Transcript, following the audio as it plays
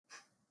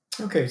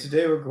Okay,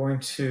 today we're going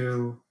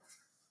to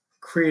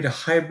create a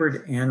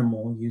hybrid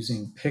animal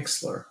using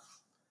Pixlr.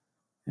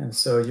 And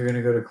so you're going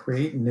to go to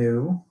Create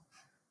New.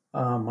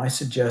 My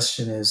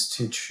suggestion is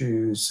to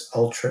choose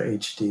Ultra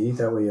HD.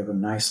 That way you have a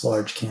nice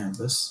large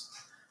canvas.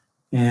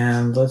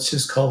 And let's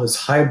just call this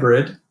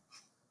Hybrid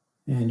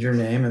and your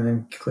name, and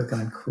then click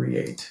on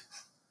Create.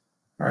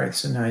 All right,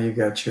 so now you've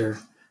got your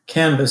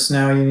canvas.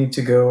 Now you need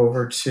to go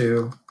over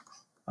to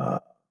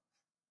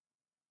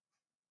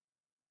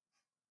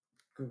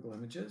Google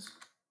Images.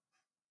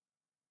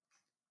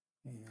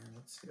 And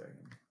let's see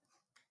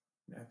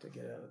if I have to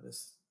get out of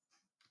this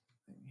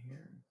thing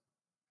here.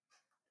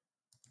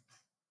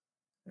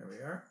 There we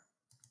are.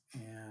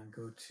 And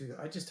go to,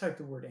 I just typed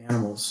the word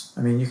animals.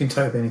 I mean, you can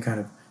type any kind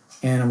of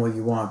animal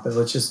you want, but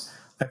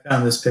I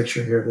found this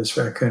picture here of this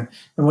raccoon.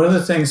 And one of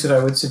the things that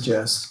I would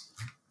suggest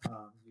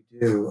you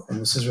do,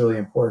 and this is really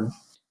important,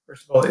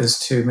 first of all, is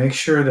to make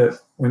sure that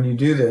when you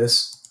do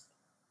this,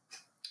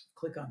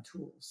 click on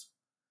Tools.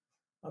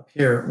 Up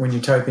here, when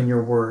you type in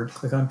your word,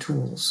 click on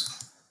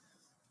Tools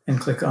and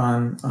click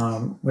on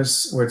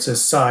where it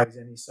says Size,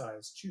 any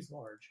size, choose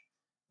large,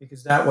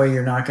 because that way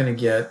you're not going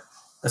to get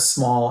a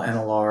small and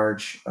a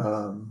large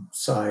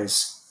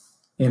size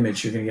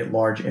image. You're going to get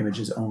large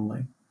images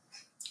only,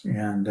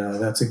 and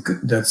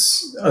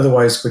that's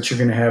otherwise what you're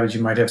going to have is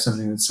you might have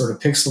something that's sort of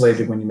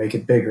pixelated when you make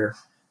it bigger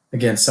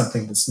against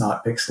something that's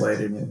not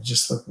pixelated, and it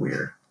just look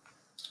weird.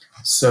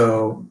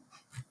 So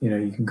you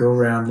can go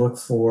around, look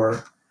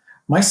for.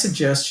 My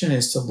suggestion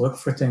is to look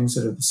for things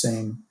that are the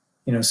same,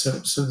 so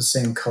the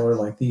same color,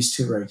 like these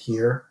two right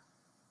here.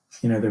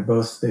 They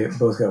both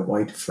got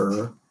white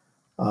fur.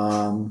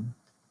 And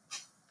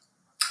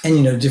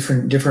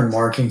different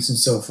markings and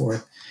so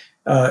forth.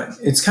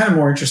 It's kind of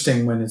more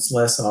interesting when it's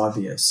less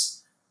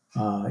obvious.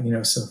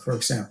 So for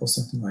example,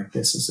 something like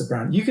this is a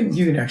brown. You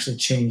can actually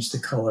change the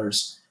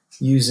colors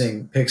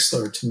using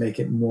Pixlr to make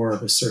it more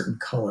of a certain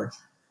color.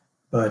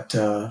 But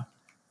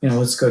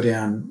let's go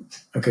down.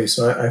 Okay,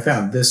 so I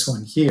found this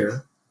one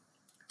here.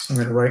 So I'm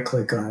going to right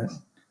click on it,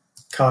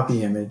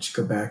 copy image,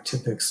 go back to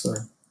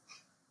Pixlr,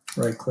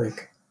 right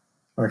click,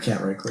 or I can't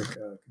right click,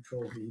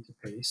 Control V to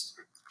paste.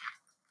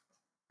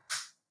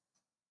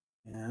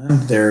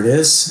 And there it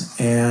is.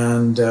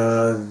 And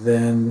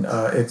then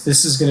if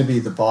this is going to be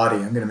the body,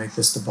 I'm going to make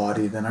this the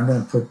body. Then I'm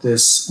going to put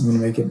this, I'm going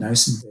to make it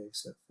nice and big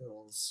so it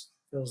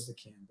fills the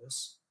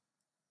canvas.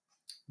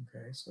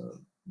 Okay, so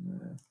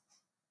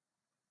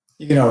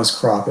you can always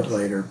crop it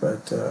later,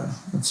 but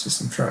it's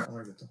just, I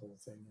want to get the whole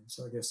thing in.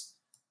 So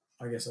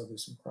I guess I'll do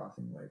some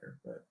cropping later,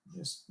 but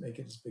just make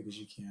it as big as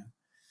you can.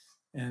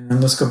 And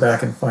then let's go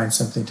back and find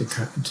something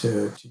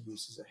to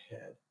use as a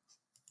head.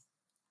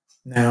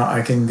 Now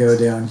I can go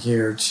down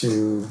here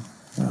to,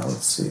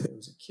 let's see, there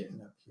was a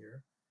kitten up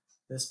here.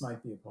 This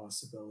might be a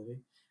possibility.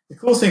 The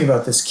cool thing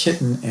about this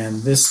kitten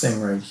and this thing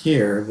right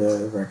here,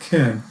 the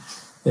raccoon,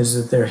 is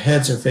that their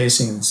heads are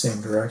facing in the same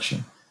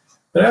direction.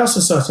 But I also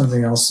saw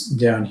something else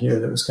down here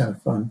that was kind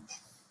of fun.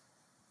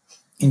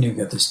 And you've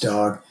got this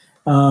dog.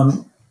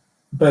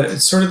 But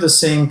it's sort of the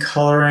same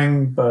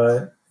coloring,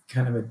 but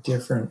kind of a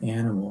different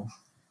animal.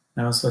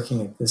 And I was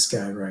looking at this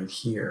guy right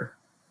here,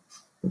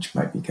 which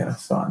might be kind of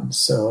fun.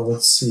 So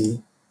let's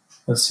see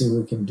what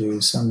we can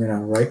do. So I'm going to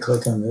right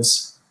click on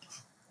this,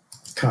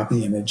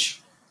 copy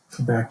image,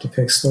 go back to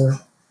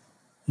Pixlr,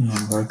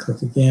 and right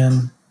click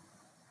again.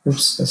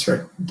 Oops, that's right,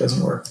 it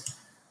doesn't work.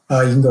 You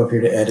can go up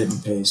here to edit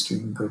and paste, or you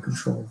can go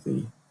Control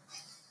V.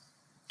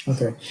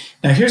 Okay,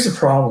 now here's the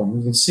problem.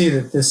 You can see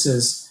that this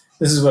is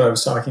what I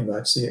was talking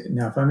about. See,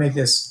 now if I make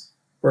this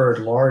bird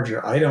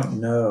larger, I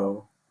don't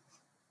know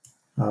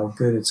how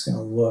good it's going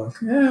to look.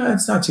 Yeah,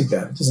 it's not too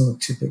bad. It doesn't look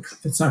too big.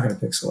 It's not going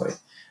to pixelate.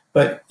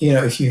 But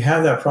if you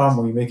have that problem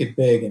where you make it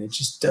big and it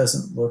just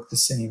doesn't look the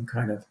same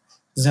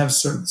doesn't have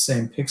sort of the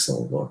same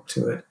pixel look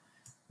to it,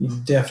 you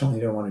definitely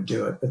don't want to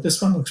do it. But this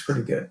one looks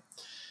pretty good.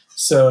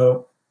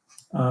 So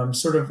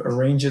sort of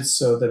arrange it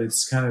so that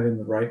it's kind of in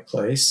the right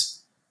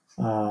place.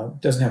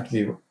 Doesn't have to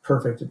be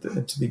perfect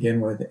to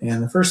begin with.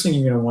 And the first thing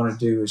you're going to want to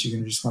do is you're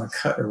going to just want to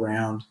cut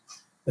around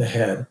the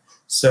head.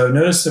 So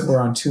notice that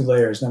we're on 2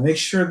 layers. Now make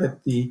sure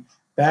that the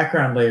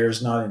background layer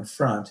is not in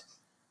front.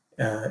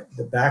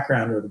 The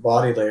background or the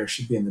body layer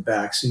should be in the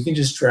back. So you can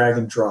just drag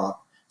and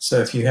drop. So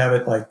if you have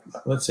it like,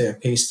 let's say I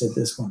pasted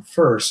this one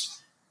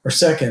first or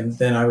second,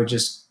 then I would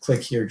just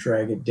click here,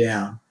 drag it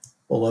down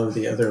below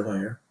the other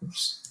layer.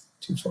 Oops,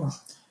 too far.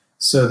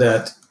 So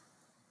that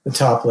the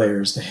top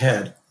layer is the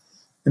head.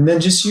 And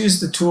then just use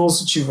the tools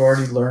that you've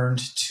already learned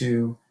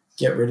to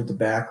get rid of the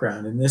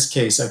background. In this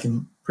case, I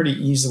can pretty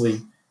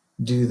easily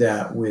do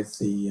that with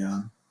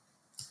the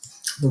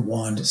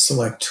wand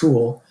select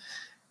tool,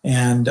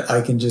 and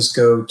I can just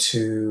go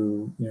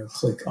to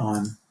click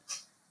on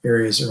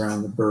areas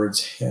around the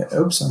bird's head.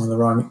 Oops, I'm on the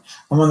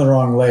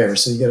wrong layer.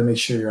 So you got to make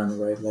sure you're on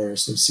the right layer.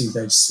 So you see,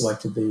 I just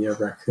selected the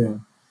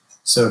raccoon.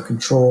 So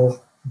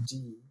Control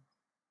D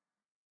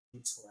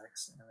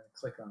selects, and I'm going to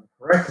click on the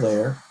correct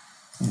layer,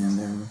 and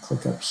then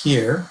click up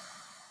here.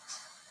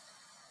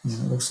 And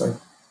it looks like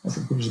my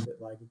computer's a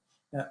bit laggy.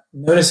 Now,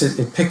 notice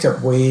it picked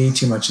up way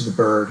too much of the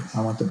bird.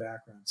 I want the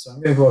background. So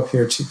I'm going to go up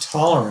here to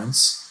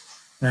tolerance,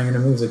 and I'm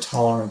going to move the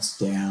tolerance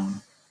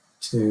down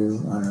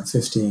to, I don't know,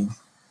 15.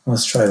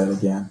 Let's try that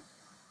again.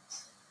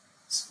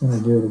 So I'm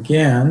going to do it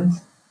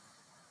again.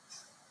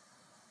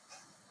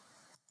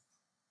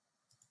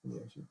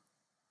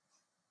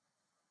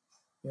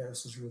 Yeah,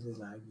 this is really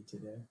laggy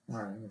today. All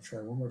right, I'm going to try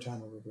one more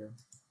time over here.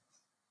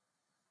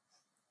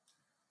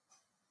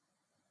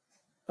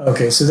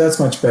 Okay, so that's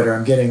much better.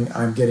 I'm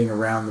getting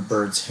around the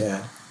bird's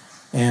head,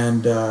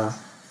 and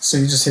so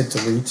you just hit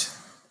delete,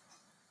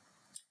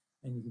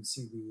 and you can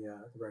see the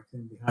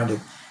raccoon behind it.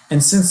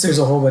 And since there's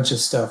a whole bunch of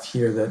stuff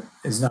here that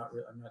is not,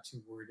 I'm not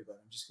too worried about.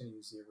 I'm just going to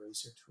use the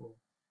eraser tool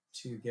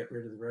to get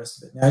rid of the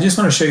rest of it. Now, I just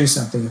want to show you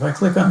something. If I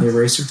click on the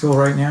eraser tool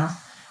right now,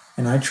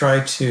 and I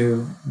try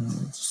to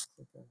just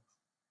click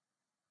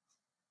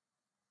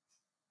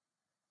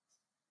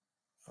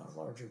a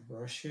larger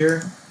brush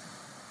here.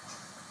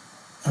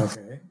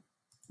 Okay.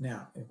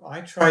 Now, if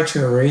I try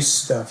to erase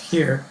stuff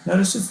here,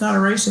 notice it's not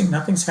erasing,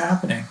 nothing's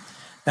happening.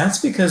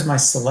 That's because my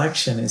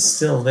selection is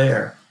still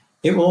there.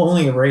 It will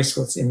only erase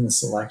what's in the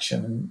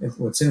selection, and if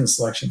what's in the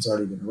selection has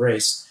already been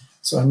erased.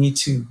 So I need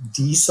to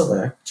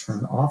deselect,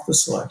 turn off the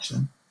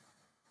selection.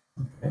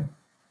 Okay.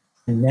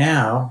 And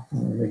now, I'm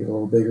going to make it a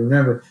little bigger.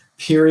 Remember,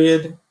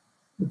 period,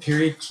 the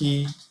period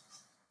key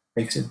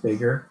makes it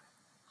bigger.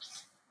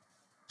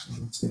 You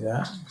can see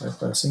that by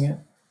pressing it.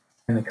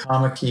 And the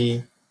comma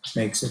key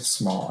makes it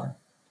smaller.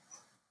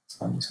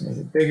 So I'm just going to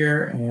make it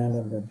bigger, and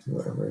I'm going to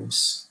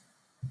erase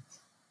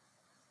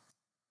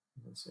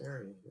this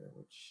area here,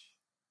 which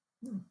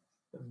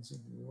doesn't seem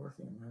to be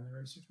working. I'm on the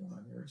eraser tool.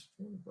 On the eraser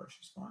tool, the brush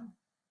is fine.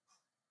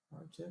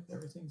 Hard tip,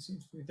 everything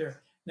seems to be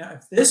there. Now,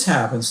 if this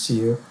happens to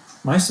you,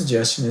 my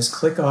suggestion is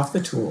click off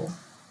the tool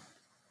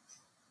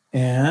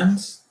and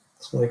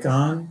click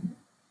on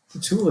the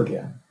tool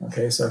again.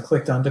 Okay, so I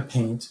clicked onto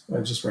paint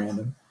by just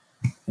random,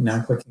 and now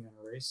I'm clicking on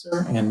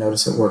eraser, and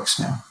notice it works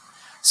now.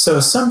 So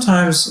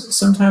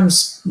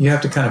sometimes you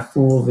have to kind of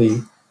fool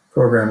the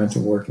program into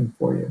working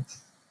for you.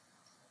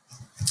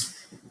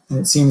 And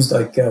it seems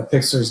like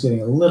Pixlr is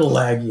getting a little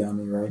laggy on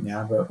me right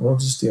now, but we'll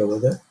just deal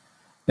with it.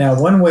 Now,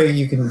 one way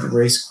you can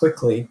erase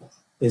quickly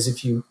is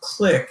if you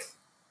click,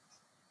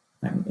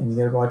 and you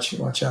gotta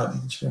watch out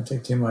that you don't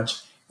take too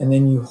much, and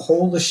then you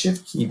hold the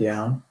shift key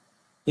down,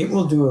 it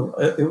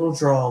will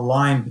draw a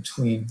line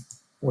between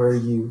where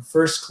you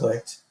first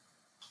clicked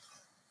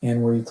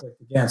and where you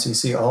clicked again. So you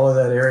see all of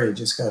that area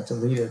just got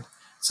deleted.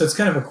 So it's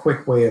kind of a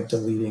quick way of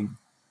deleting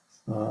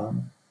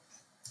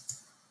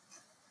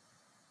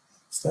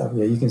stuff.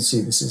 Yeah, you can see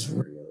this is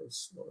really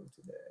slow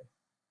today.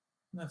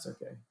 And that's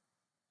okay.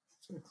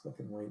 So click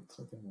and wait,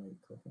 click and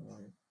wait, click and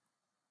wait.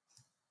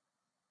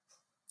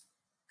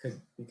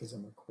 Could, because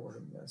I'm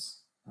recording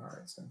this. All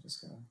right, so I'm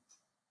just going to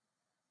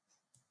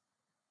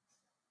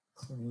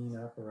clean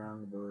up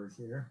around the bird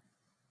here.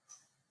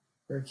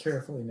 Very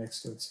carefully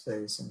next to its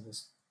face, and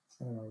just,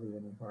 I don't want to leave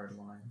any hard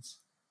lines.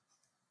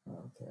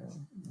 Okay,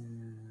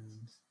 and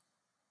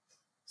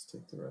let's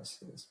take the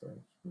rest of this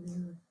right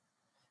here.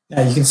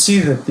 Now you can see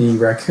that the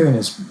raccoon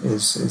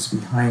is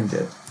behind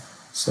it.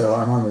 So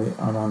I'm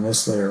on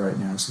this layer right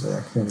now, so the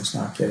raccoon is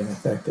not getting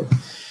affected.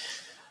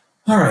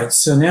 All right,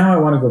 so now I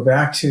want to go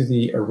back to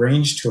the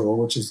arrange tool,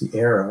 which is the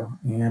arrow,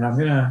 and I'm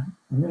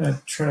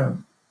gonna try to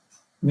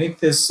make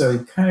this so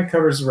it kind of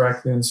covers the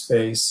raccoon's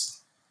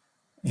face,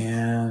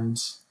 and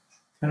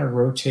kind of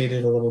rotate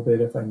it a little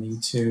bit if I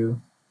need to.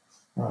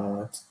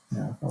 If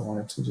I want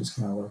it to just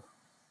kind of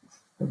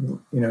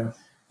look,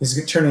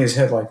 he's turning his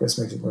head like this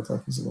makes it look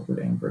like he's a little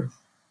bit angry,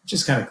 which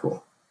is kind of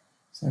cool.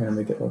 So I'm going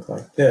to make it look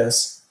like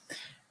this.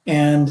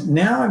 And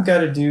now I've got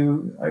to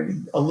do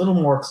a little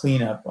more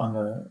cleanup on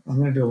I'm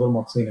going to do a little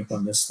more cleanup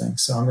on this thing.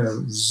 So I'm going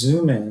to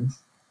zoom in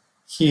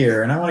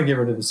here, and I want to get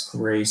rid of this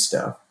gray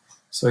stuff.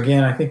 So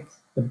again, I think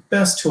the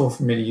best tool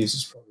for me to use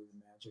is probably the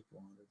magic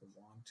wand or the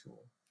wand tool.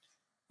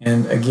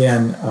 And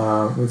again,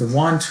 with the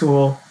wand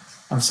tool,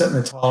 I'm setting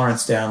the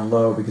tolerance down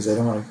low because I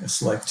don't want to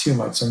select too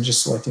much. So I'm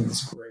just selecting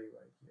this gray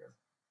right here.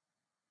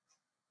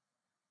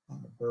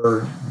 On the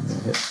bird, I'm going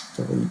to hit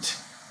delete.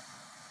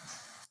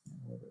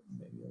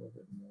 Maybe a little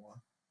bit more.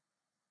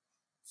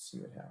 Let's see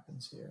what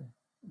happens here.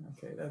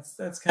 Okay,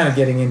 that's kind of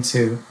getting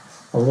into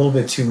a little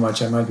bit too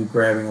much. I might be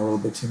grabbing a little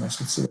bit too much.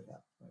 Let's see what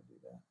happens when I do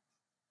that.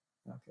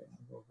 Okay,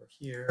 I'll go over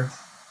here.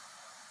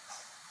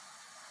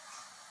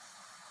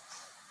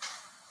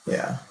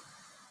 Yeah.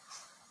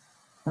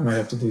 I might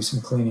have to do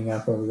some cleaning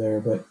up over there,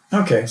 but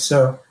okay,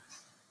 so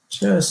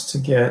just to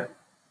get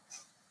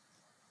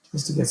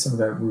some of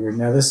that weird.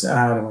 Now this,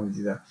 I don't want to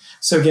do that.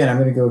 So again, I'm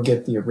going to go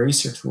get the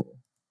eraser tool.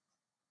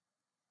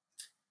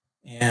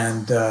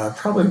 And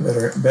probably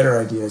better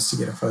idea is to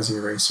get a fuzzy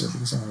eraser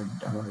because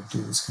I want to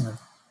do this kind of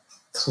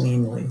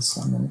cleanly.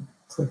 So I'm going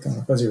to click on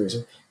the fuzzy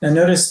eraser. Now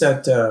notice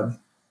that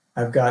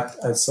I've got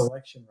a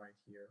selection right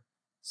here.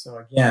 So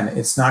again,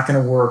 it's not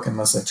going to work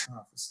unless I turn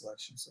off the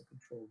selection. So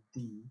Control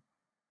D,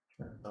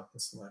 turn off the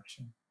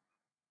selection.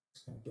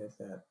 Just going to get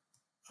that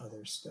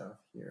other stuff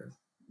here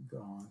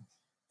gone.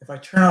 if I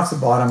turn off the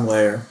bottom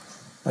layer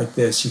like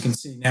this, you can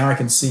see, now I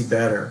can see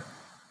better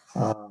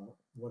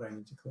what I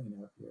need to clean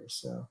up here.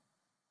 So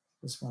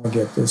just want to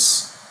get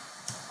this,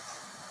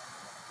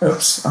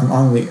 oops, I'm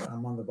on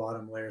the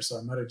bottom layer, so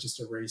I might have just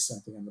erased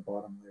something on the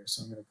bottom layer.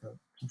 So I'm going to go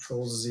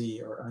Control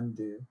Z or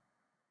undo.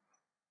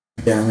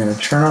 Again, I'm going to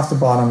turn off the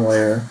bottom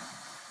layer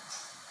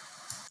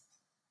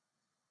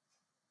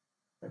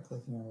by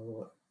clicking on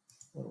the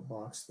little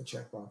box, the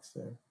checkbox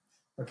there.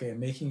 Okay,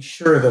 making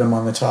sure that I'm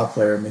on the top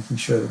layer, making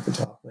sure that the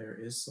top layer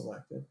is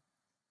selected.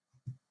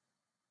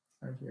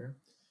 Right here.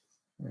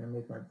 I'm going to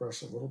make my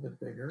brush a little bit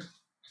bigger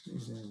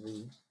using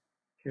the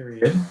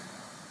period.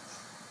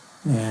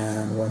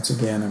 And once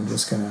again, I'm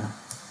just going to,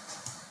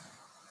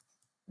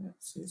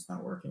 see, it's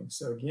not working.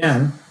 So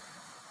again,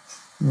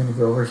 I'm going to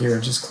go over here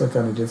and just click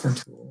on a different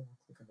tool.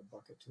 Click on the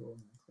bucket tool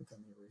and then click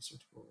on the eraser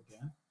tool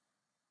again.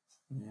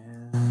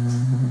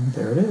 And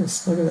there it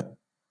is. Look at that.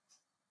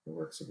 It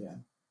works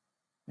again.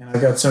 And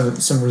I got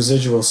some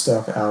residual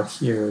stuff out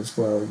here as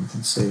well, you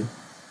can see.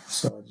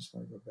 So I just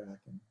want to go back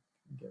and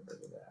get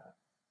rid of that.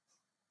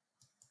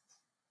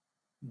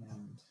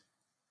 And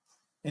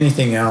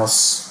anything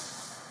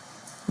else,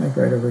 like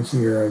right over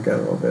here, I got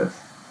a little bit.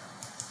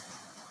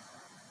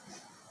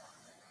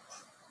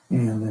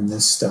 And then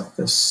this stuff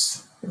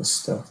that's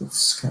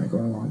kind of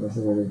going along the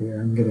border here.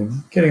 I'm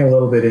getting a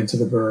little bit into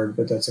the bird,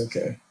 but that's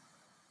okay.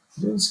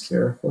 Just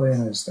carefully,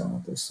 and I just don't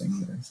want this thing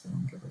either, so I'm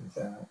gonna get rid of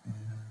that.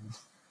 And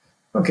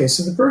okay,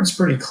 so the bird's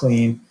pretty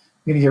clean.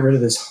 I'm going to get rid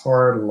of this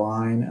hard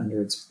line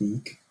under its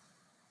beak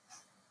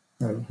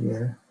right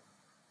here.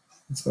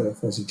 That's why the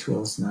fuzzy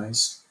tool is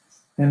nice.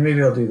 And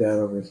maybe I'll do that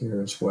over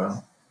here as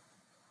well.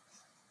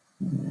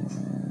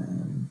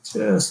 And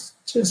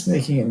just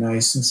making it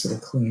nice and sort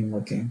of clean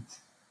looking.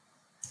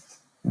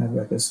 And I've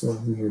got this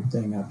little weird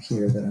thing up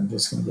here that I'm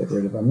just going to get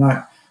rid of.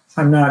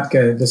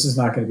 This is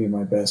not going to be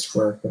my best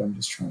work, but I'm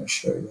just trying to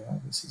show you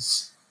how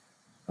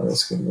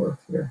this could work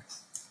here.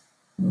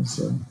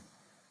 So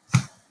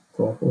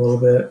go up a little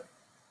bit.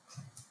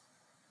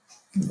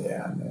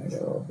 Yeah, and then I got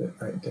a little bit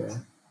right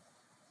there.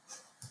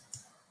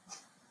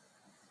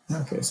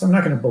 Okay, so I'm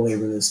not going to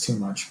belabor this too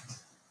much.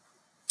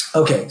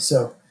 Okay,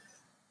 so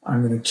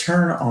I'm going to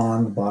turn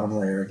on the bottom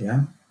layer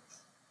again.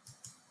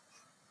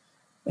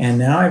 And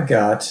now I've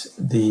got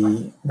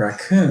the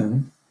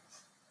raccoon,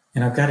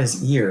 and I've got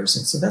his ears.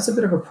 And so that's a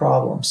bit of a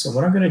problem. So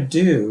what I'm going to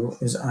do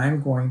is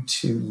I'm going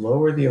to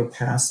lower the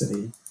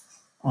opacity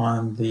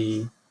on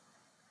the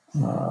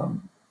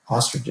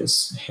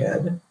ostrich's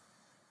head.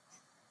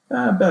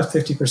 About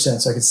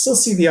 50%, so I can still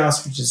see the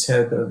ostrich's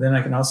head, but then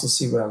I can also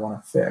see what I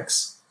want to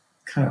fix.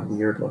 Kind of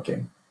weird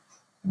looking.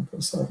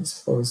 Okay, so I'll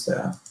just close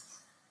that.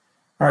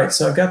 All right,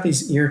 so I've got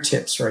these ear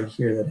tips right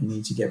here that I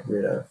need to get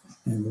rid of.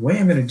 And the way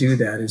I'm going to do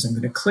that is I'm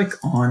going to click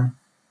on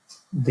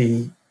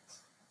the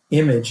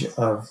image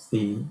of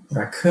the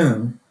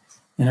raccoon,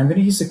 and I'm going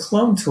to use the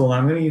clone tool,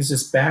 and I'm going to use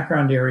this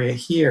background area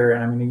here,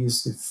 and I'm going to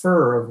use the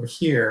fur over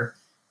here,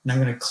 and I'm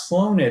going to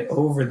clone it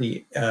over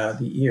the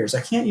ears.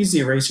 I can't use the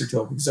eraser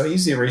tool because if I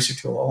use the eraser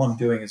tool, all I'm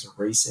doing is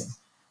erasing,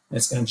 and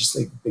it's going to just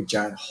leave a big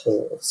giant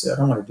hole. So I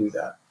don't want to do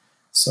that.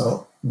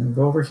 So I'm going to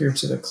go over here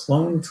to the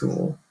clone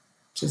tool,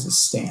 which is a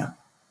stamp.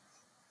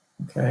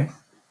 Okay,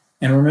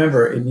 and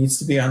remember, it needs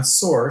to be on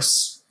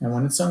source. And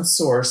when it's on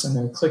source, I'm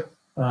going to click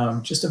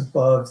just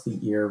above the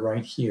ear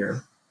right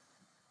here.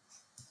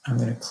 I'm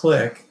going to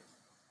click.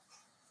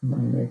 I'm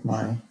going to make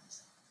my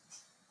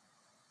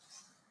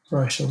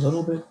brush a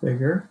little bit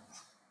bigger.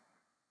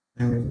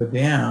 I'm going to go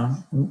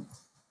down,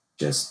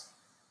 just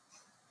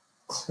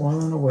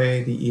clone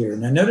away the ear.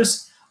 Now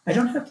notice I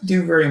don't have to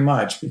do very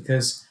much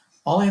because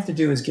all I have to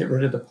do is get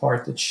rid of the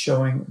part that's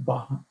showing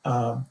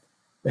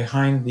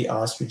behind the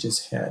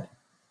ostrich's head.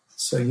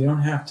 So you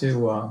don't have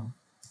to, I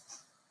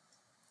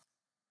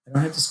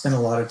don't have to spend a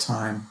lot of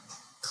time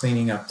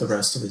cleaning up the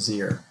rest of his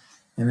ear.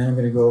 And then I'm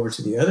going to go over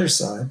to the other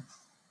side.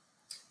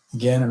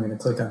 Again, I'm going to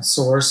click on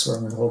source, or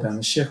I'm going to hold down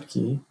the shift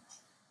key.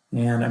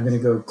 And I'm going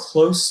to go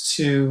close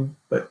to,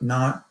 but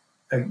not,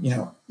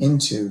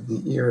 into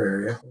the ear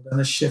area. Hold down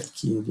the shift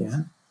key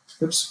again.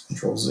 Oops,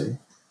 Control Z.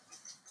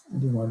 I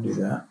didn't want to do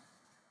that.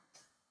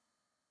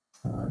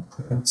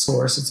 Click on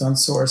source, it's on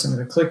source. I'm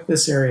going to click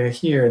this area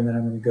here, and then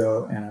I'm going to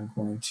go and I'm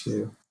going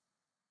to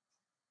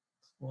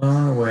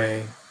clone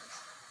away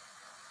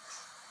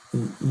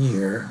the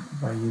ear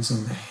by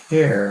using the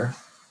hair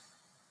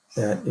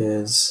that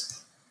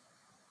is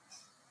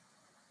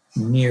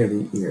near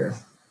the ear.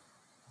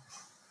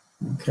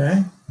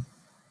 Okay,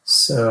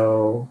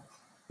 so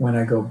when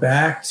I go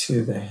back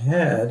to the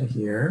head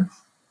here,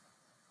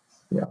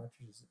 the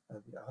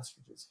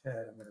ostrich's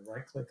head, I'm going to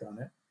right click on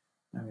it.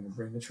 I'm going to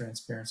bring the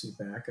transparency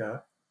back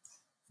up.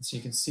 So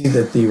you can see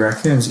that the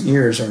raccoon's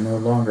ears are no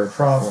longer a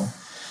problem.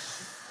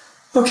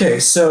 Okay,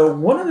 so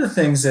one of the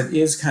things that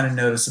is kind of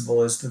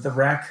noticeable is that the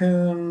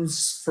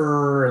raccoon's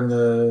fur and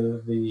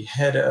the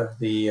head of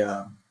the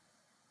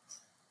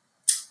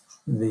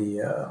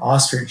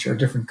ostrich are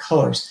different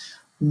colors.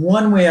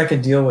 One way I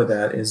could deal with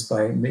that is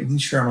by making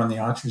sure I'm on the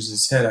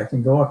ostrich's head. I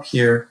can go up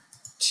here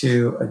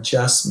to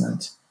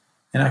adjustment,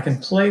 And I can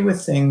play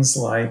with things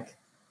like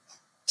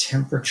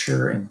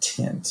temperature and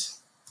tint.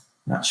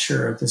 Not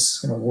sure if this is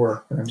going to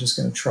work, but I'm just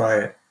going to try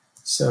it.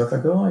 So if I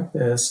go like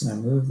this and I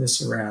move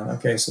this around,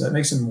 okay, so that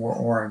makes it more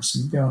orange. So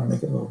maybe I want to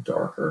make it a little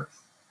darker.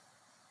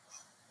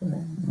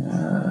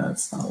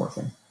 It's not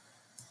working.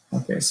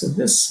 Okay, so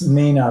this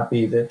may not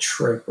be the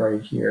trick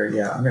right here.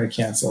 Yeah, I'm going to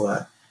cancel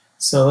that.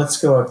 So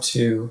let's go up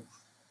to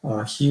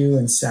hue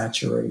and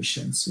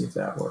saturation, see if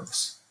that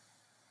works.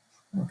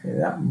 Okay,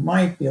 that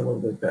might be a little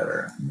bit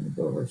better. I'm going to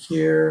go over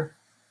here.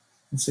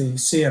 And so you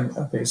see,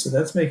 okay, so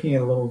that's making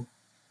it a little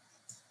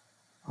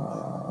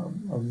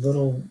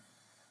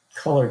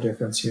color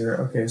difference here.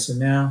 Okay, so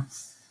now,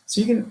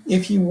 so you can,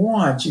 if you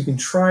want, you can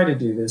try to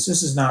do this.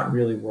 This is not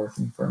really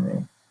working for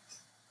me.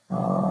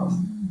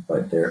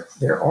 But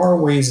there are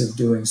ways of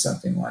doing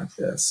something like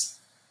this.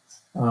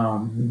 You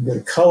can go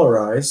to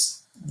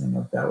colorize. I don't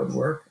know if that would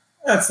work.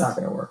 That's not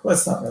going to work.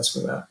 Let's not mess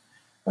with that.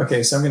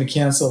 Okay, so I'm going to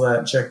cancel that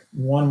and check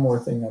one more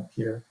thing up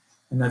here,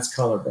 and that's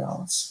color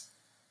balance.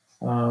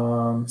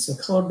 So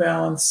color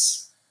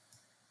balance,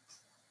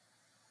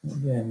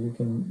 again,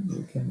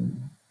 you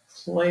can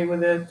play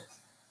with it,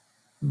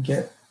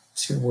 get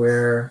to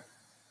where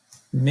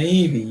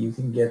maybe you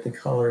can get the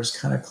colors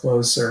kind of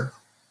closer.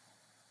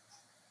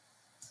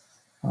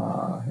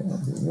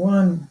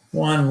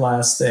 One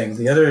last thing.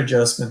 The other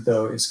adjustment,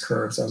 though, is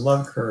curves. I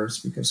love curves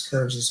because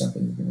curves is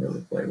something you can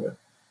really play with.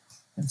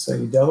 And so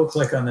you double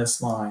click on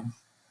this line,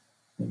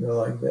 you go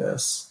like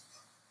this,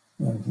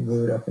 and if you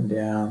move it up and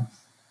down,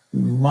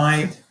 you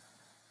might,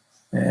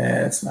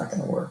 it's not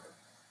going to work.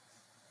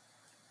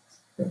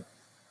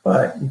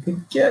 But you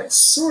could get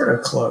sort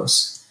of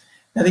close.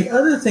 Now the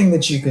other thing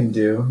that you can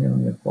do, here, let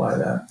me apply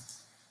that.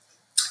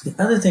 The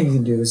other thing you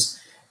can do is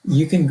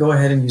you can go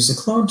ahead and use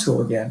the clone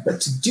tool again.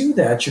 But to do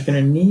that, you're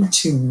going to need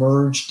to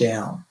merge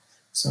down.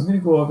 So I'm going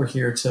to go over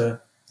here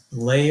to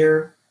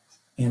layer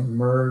and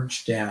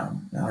merge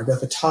down. Now I've got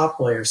the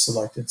top layer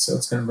selected, so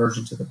it's going to merge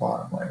into the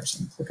bottom layer. So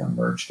I'm going to click on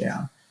merge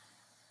down.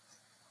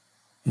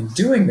 And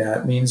doing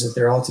that means that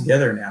they're all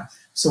together now.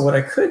 So what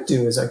I could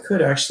do is I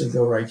could actually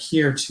go right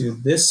here to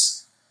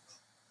this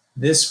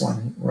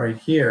one right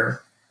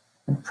here.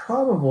 And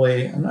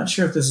probably, I'm not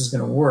sure if this is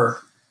going to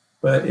work,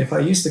 but if I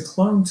use the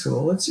clone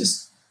tool, let's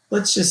just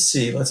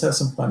see. Let's have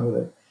some fun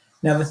with it.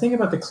 Now, the thing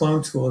about the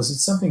clone tool is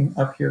it's something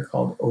up here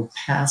called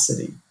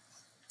opacity.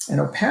 And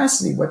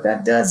opacity, what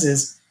that does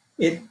is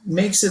it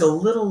makes it a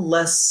little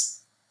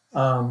less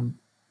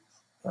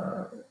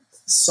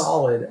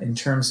solid in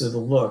terms of the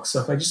look.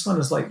 So if I just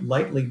want to like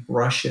lightly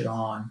brush it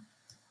on,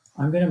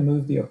 I'm going to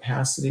move the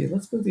opacity.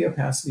 Let's move the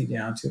opacity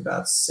down to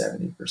about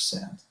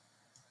 70%.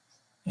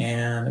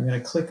 And I'm going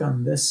to click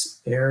on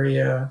this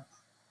area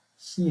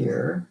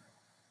here.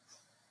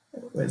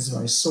 Is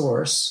my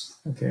source.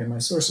 Okay, my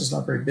source is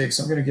not very big,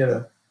 so I'm going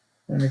to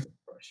make the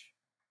brush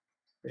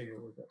bigger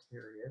with that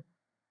period.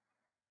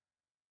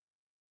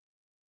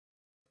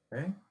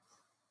 Okay,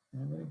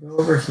 and I'm going to go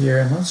over here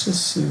and let's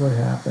just see what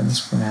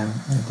happens when I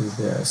do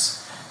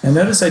this. And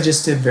notice I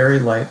just did very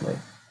lightly,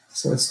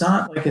 so it's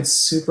not like it's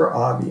super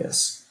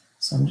obvious.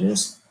 So I'm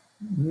just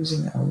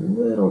using a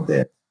little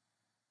bit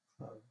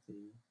of the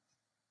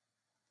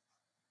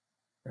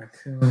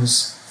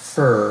raccoon's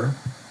fur.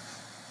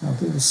 I'll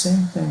do the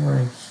same thing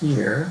right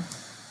here.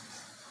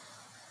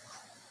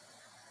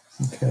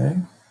 Okay,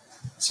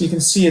 so you can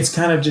see it's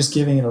kind of just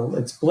giving it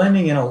it's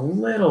blending in a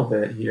little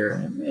bit here.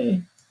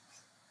 And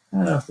I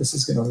don't know if this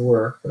is going to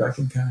work, but I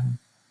can kind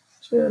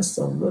of just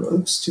a little,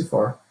 oops, too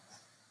far.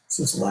 It's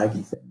this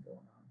laggy thing going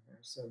on here.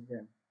 So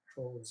again,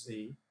 Control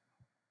Z.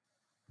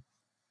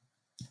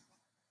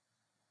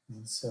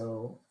 And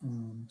so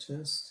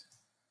just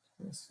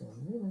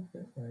a little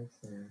bit right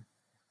there.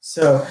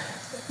 So,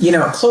 you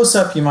know, close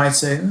up, you might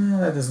say,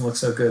 that doesn't look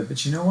so good.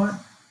 But you know what?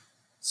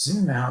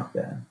 Zoom out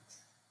then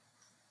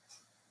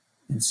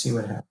and see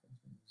what happens.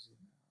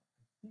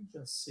 I think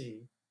you'll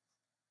see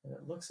that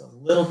it looks a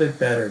little bit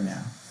better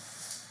now.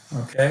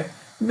 Okay?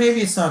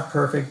 Maybe it's not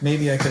perfect.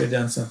 Maybe I could have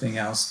done something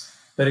else.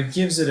 But it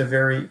gives it a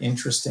very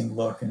interesting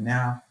look. And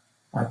now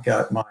I've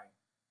got my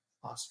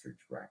ostrich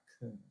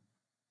raccoon.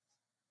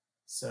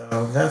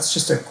 So that's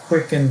just a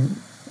quick and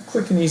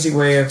easy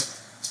way of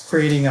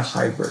creating a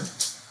hybrid.